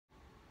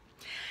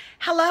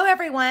Hello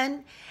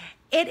everyone.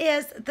 It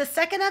is the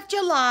 2nd of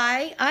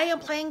July. I am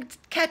playing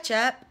catch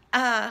up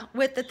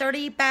with the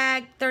 30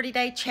 bag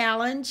 30-day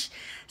challenge.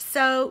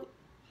 So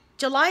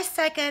July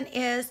 2nd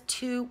is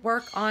to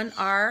work on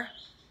our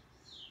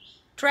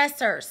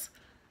dressers.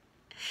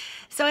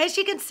 So as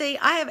you can see,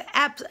 I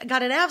have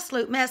got an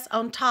absolute mess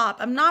on top.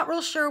 I'm not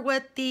real sure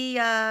what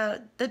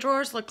the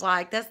drawers look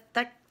like.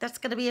 That's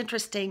going to be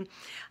interesting.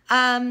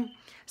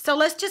 So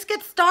let's just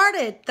get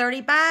started.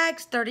 30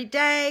 bags, 30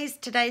 days.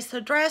 Today's the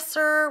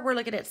dresser. We're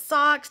looking at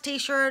socks,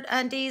 t-shirt,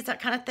 undies,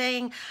 that kind of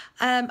thing.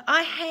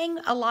 I hang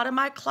a lot of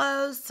my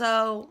clothes,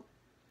 so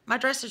my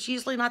dresser's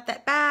usually not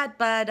that bad,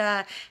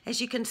 but as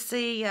you can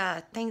see,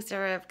 things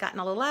have gotten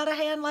a little out of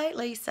hand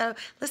lately. So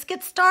let's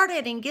get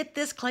started and get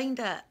this cleaned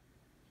up.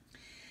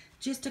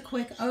 Just a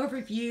quick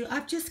overview.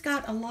 I've just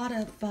got a lot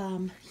of,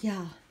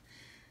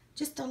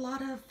 just a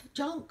lot of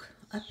junk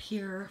up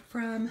here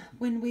from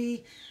when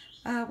we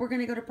were going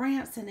to go to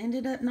Branson.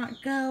 Ended up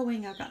not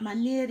going. I've got my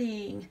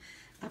knitting.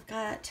 I've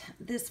got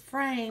this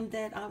frame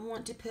that I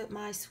want to put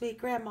my sweet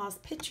grandma's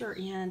picture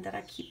in that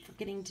I keep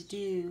forgetting to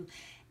do.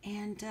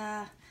 And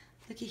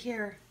looky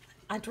here.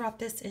 I dropped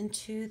this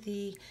into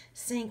the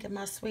sink and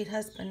my sweet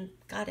husband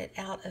got it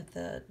out of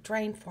the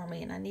drain for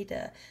me, and I need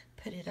to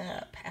put it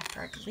up after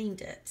I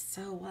cleaned it.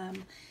 So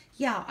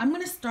yeah, I'm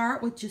going to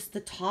start with just the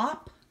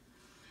top,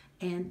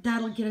 and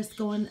that'll get us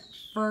going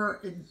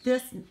for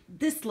this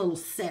little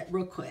set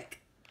real quick.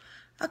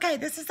 Okay,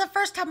 this is the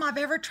first time I've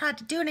ever tried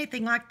to do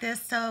anything like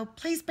this, so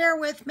please bear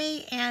with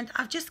me. And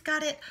I've just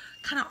got it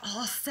kind of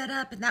all set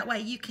up, and that way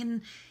you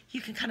can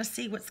kind of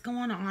see what's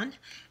going on.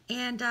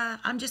 And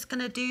I'm just going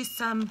to do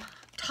some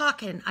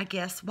talking, I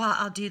guess, while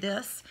I'll do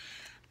this.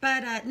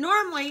 But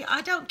normally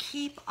I don't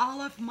keep all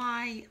of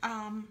my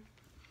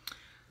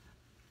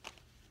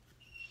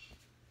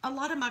a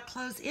lot of my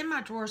clothes in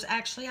my drawers.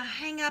 Actually, I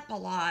hang up a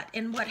lot.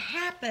 And what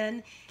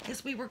happened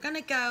is we were going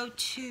to go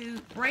to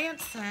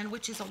Branson,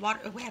 which is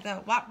we have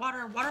a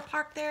water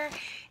park there,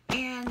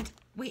 and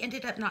we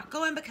ended up not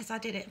going because I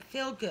didn't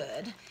feel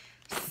good.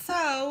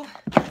 So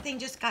everything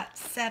just got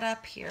set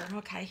up here.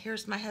 Okay,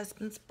 here's my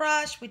husband's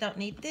brush. We don't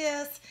need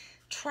this.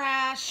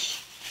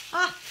 Trash.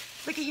 Ah,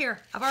 looky here.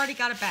 I've already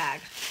got a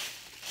bag.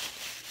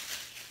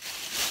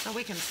 So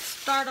we can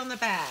start on the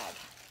bag.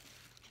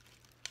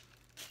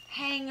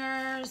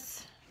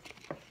 Hangers,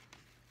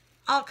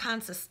 all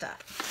kinds of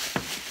stuff.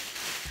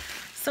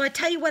 So I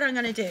tell you what I'm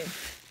going to do.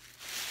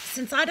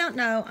 Since I don't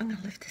know, I'm going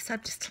to lift this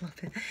up just a little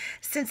bit.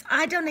 Since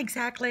I don't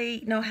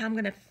exactly know how I'm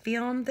going to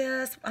film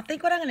this, I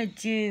think what I'm going to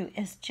do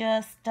is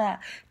just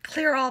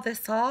clear all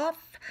this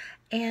off,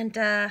 and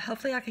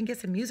hopefully I can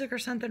get some music or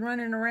something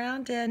running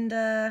around, and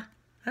I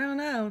don't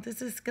know. This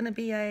is going to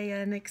be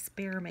an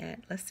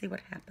experiment. Let's see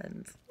what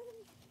happens.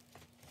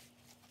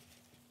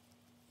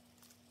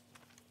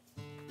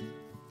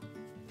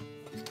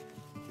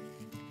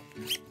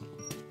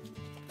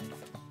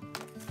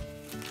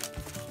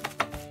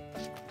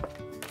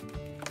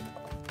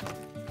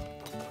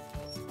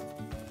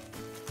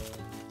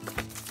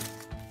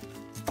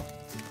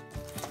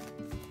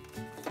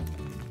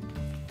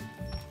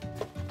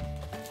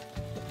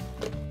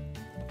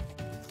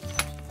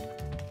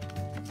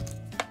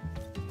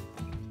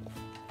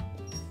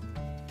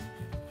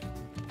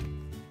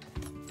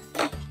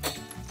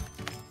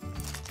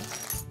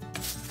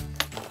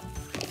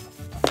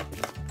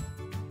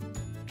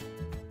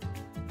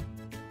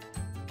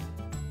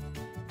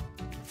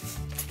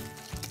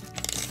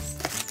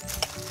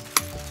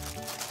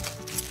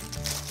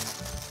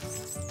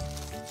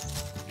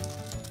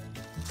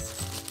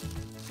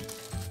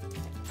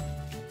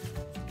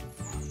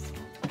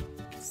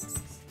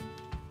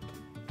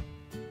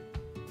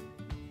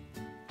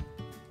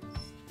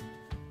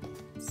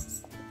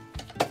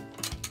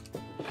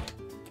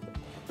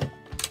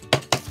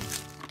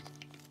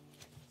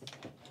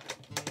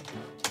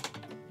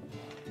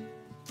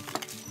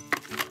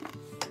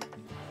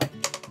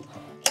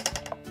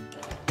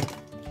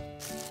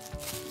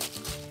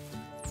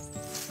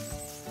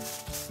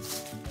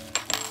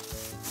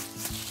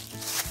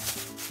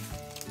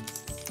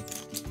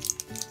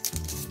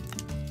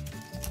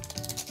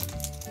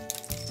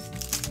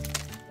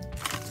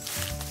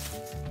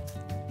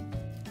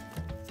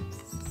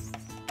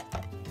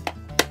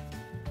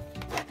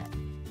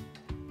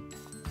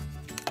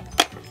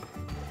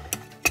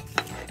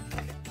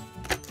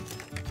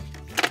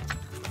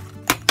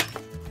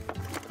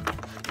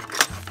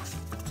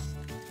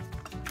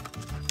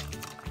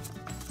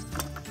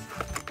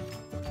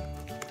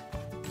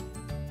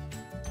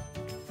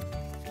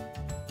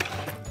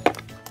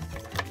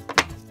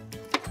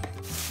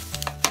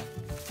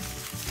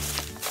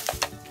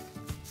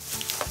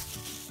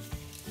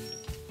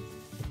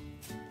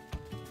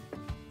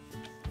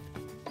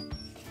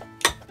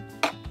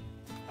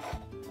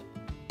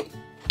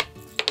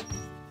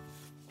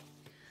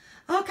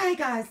 Okay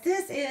guys,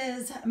 this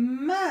is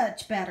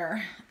much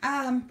better.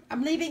 I'm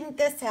leaving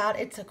this out.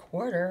 It's a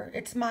quarter.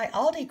 It's my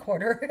Aldi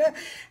quarter.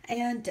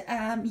 And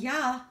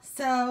yeah,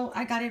 so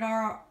I got it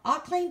all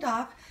cleaned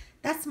off.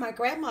 That's my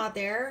grandma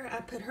there.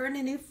 I put her in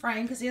a new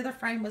frame because the other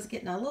frame was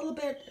getting a little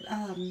bit,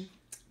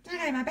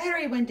 okay, my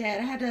battery went dead.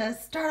 I had to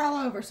start all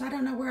over, so I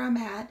don't know where I'm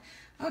at.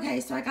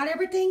 Okay, so I got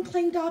everything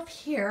cleaned off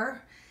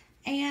here.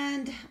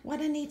 And what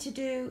I need to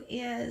do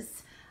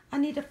is I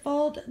need to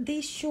fold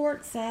these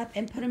shorts up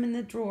and put them in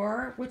the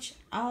drawer, which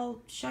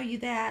I'll show you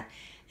that.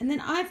 And then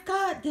I've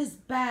got this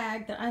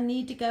bag that I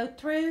need to go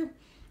through,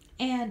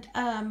 and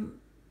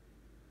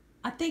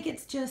I think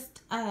it's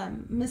just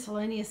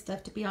miscellaneous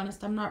stuff, to be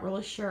honest. I'm not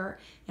really sure.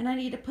 And I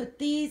need to put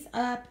these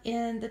up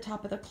in the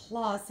top of the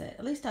closet.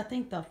 At least I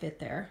think they'll fit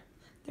there.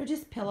 They're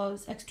just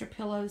pillows, extra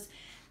pillows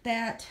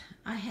that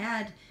I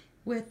had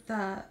with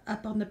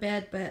up on the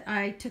bed, but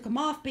I took them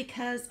off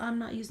because I'm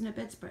not using a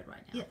bedspread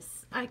right now.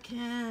 Yes, I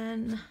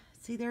can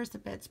see there's the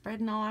bedspread,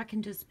 and all I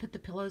can just put the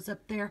pillows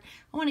up there.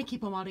 I want to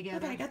keep them all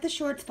together. Okay, I got the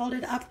shorts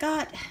folded.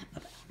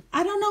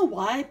 I don't know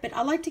why, but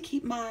I like to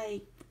keep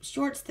my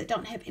shorts that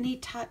don't have any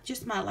top,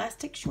 just my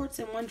elastic shorts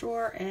in one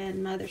drawer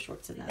and my other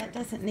shorts in another. That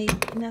doesn't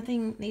need,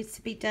 nothing needs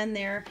to be done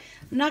there.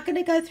 I'm not going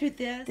to go through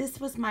this. This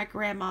was my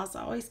grandma's.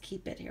 I always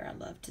keep it here. I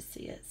love to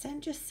see it. San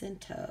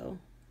Jacinto.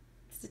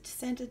 It's the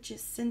San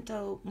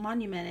Jacinto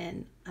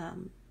monument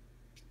in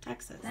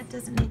Texas. That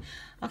doesn't need,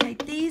 okay,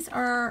 these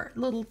are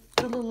the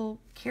little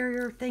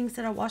carrier things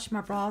that I wash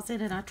my bras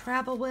in and I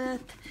travel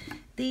with.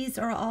 These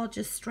are all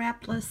just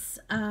strapless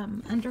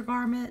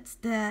undergarments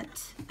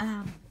that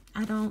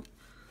I don't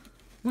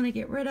want to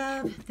get rid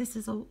of. This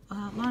is a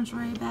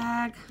lingerie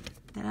bag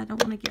that I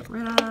don't want to get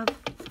rid of.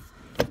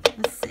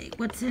 Let's see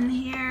what's in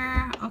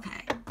here.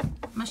 Okay,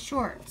 my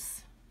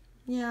shorts.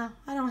 Yeah,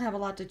 I don't have a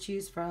lot to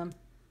choose from.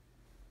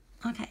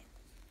 Okay,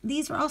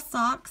 these are all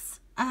socks.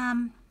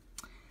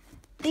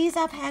 These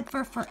I've had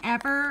for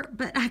forever,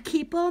 but I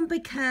keep them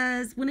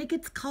because when it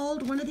gets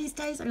cold one of these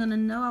days,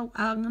 I'm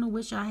gonna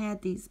wish I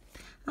had these.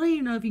 I don't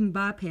even know if you can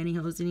buy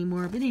pantyhose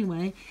anymore, but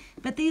anyway.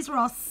 But these were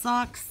all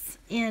socks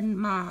in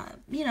my,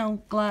 you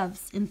know,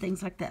 gloves and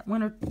things like that,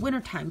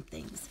 wintertime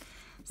things.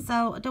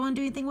 So I don't want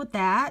to do anything with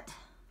that.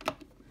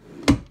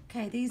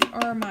 Okay, these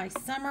are my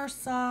summer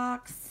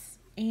socks,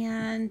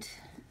 and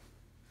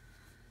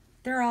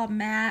they're all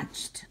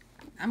matched.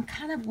 I'm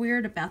kind of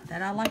weird about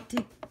that. I like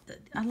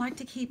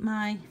to keep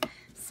my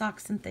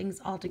socks and things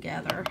all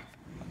together.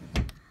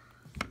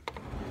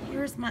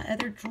 Here's my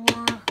other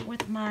drawer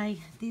with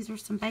these are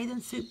some bathing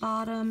suit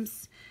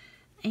bottoms,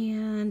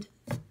 and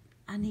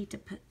I need to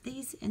put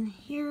these in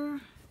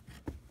here.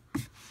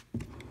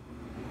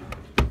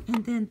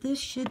 And then this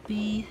should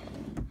be,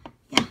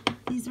 yeah,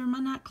 these are my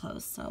night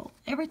clothes. So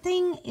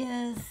everything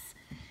is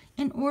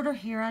in order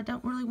here. I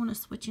don't really want to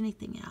switch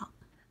anything out.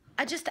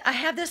 I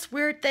have this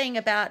weird thing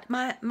about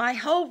my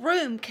whole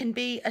room can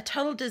be a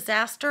total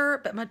disaster,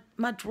 but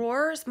my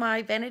drawers,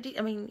 my vanity,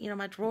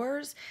 my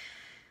drawers,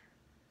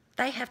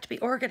 they have to be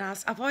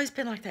organized. I've always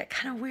been like that.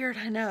 Kind of weird,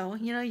 I know.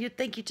 You know, you'd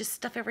think you just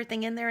stuff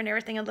everything in there and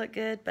everything will look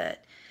good,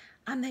 but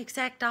I'm the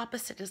exact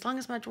opposite. As long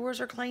as my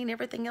drawers are clean,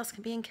 everything else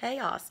can be in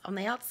chaos on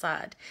the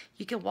outside.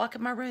 You can walk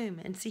in my room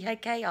and see how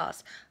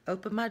chaos.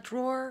 Open my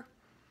drawer,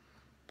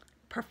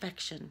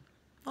 perfection.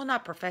 Well,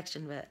 not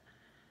perfection, but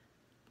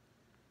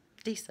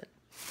decent.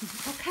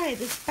 Okay,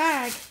 this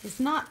bag is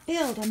not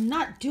filled. I'm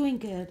not doing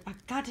good. I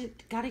got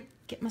to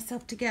get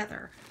myself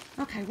together.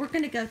 Okay, we're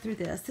going to go through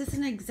this. This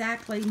isn't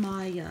exactly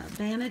my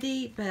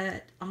vanity,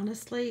 but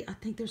honestly, I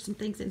think there's some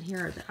things in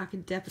here that I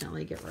could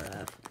definitely get rid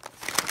of.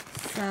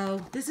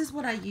 So this is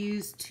what I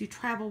use to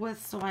travel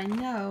with, so I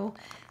know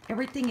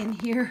everything in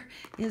here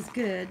is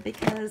good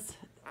because,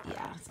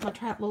 yeah, it's my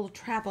little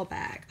travel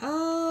bag.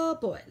 Oh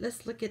boy,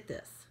 let's look at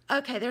this.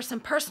 Okay, there's some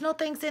personal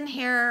things in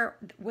here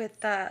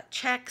with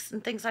checks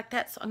and things like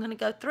that, so I'm going to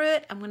go through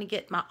it. I'm going to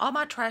get all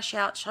my trash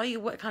out, show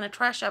you what kind of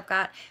trash I've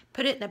got,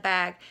 put it in a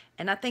bag,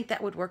 and I think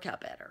that would work out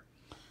better.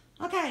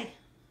 Okay,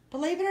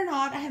 believe it or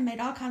not, I have made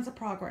all kinds of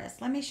progress.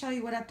 Let me show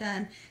you what I've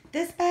done.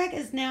 This bag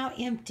is now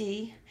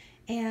empty,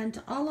 and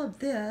all of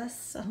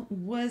this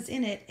was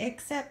in it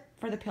except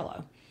for the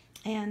pillow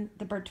and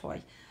the bird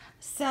toy.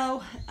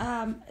 So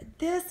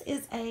this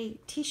is a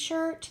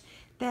t-shirt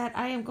that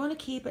I am going to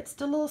keep. It's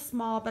still a little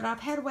small, but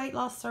I've had weight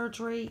loss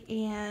surgery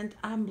and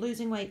I'm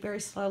losing weight very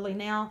slowly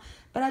now,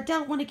 but I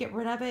don't want to get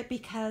rid of it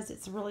because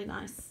it's a really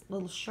nice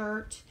little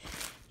shirt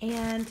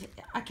and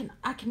I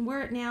can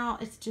wear it now.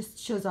 It just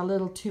shows a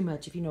little too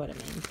much, if you know what I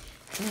mean.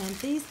 And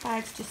these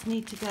bags just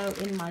need to go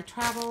in my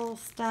travel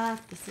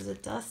stuff. This is a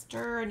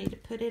duster. I need to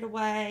put it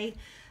away.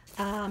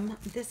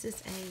 This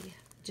is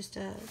just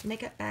a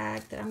makeup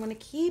bag that I'm going to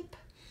keep.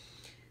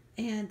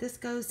 And this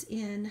goes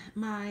in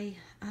my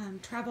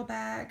travel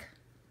bag.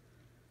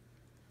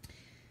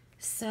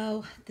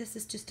 So this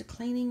is just a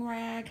cleaning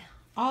rag.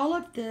 All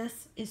of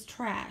this is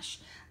trash.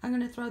 I'm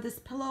going to throw this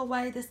pillow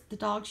away. The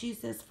dogs use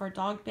this for a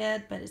dog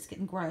bed, but it's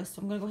getting gross.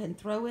 So I'm going to go ahead and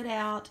throw it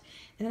out.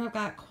 And then I've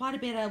got quite a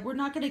bit of, we're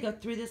not going to go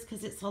through this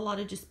because it's a lot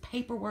of just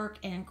paperwork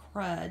and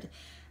crud.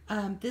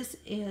 This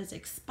is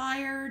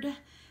expired.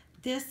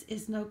 This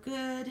is no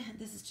good.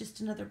 This is just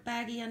another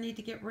baggie I need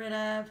to get rid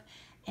of.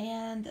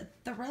 And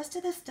the rest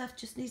of this stuff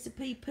just needs to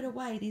be put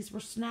away. These were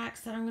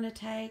snacks that I'm going to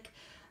take.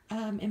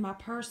 in my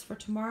purse for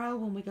tomorrow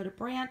when we go to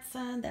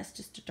Branson. That's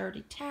just a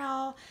dirty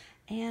towel.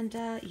 And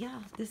yeah,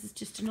 this is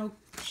just an old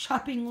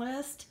shopping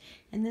list,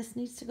 and this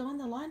needs to go in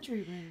the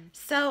laundry room.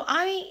 So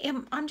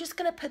I'm just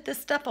gonna put this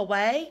stuff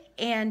away,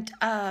 and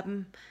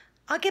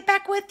I'll get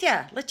back with you.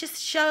 Let's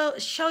just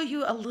show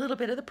you a little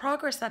bit of the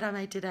progress that I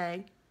made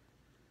today.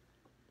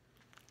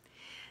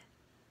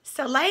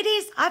 So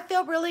ladies, I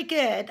feel really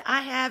good.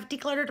 I have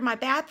decluttered my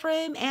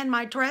bathroom and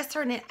my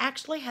dresser, and it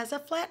actually has a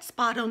flat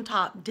spot on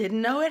top.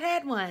 Didn't know it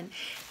had one.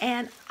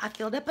 And I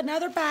filled up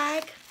another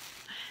bag,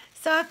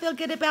 so I feel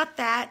good about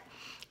that.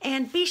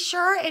 And be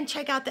sure and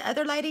check out the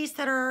other ladies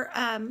that are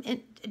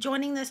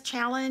joining this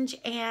challenge.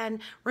 And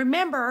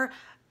remember,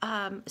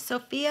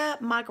 Sophia,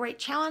 my great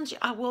challenge,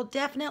 I will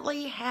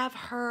definitely have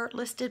her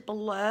listed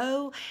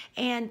below.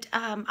 And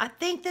I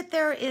think that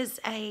there is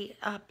a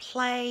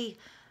play,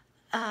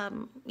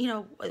 you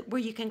know,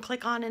 where you can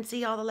click on and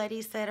see all the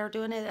ladies that are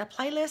doing it. A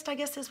playlist, I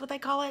guess is what they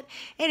call it.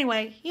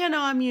 Anyway, you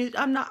know,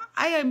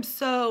 I am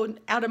so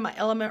out of my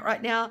element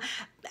right now.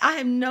 I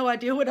have no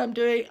idea what I'm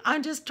doing.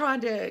 I'm just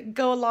trying to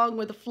go along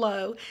with the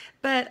flow,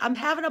 but I'm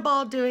having a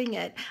ball doing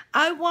it.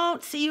 I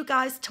won't see you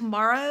guys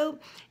tomorrow,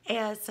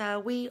 as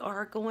we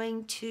are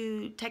going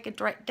to take a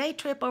direct day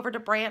trip over to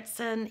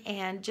Branson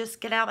and just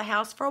get out of the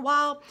house for a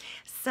while.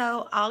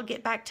 So I'll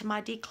get back to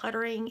my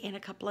decluttering in a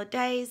couple of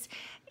days.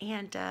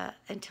 And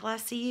until I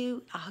see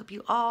you, I hope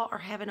you all are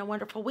having a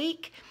wonderful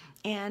week.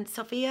 And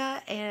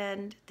Sophia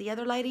and the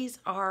other ladies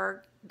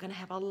are going to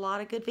have a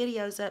lot of good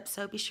videos up,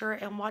 so be sure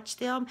and watch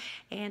them.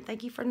 And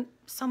thank you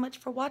so much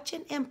for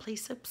watching, and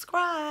please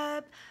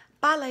subscribe.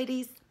 Bye,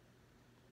 ladies.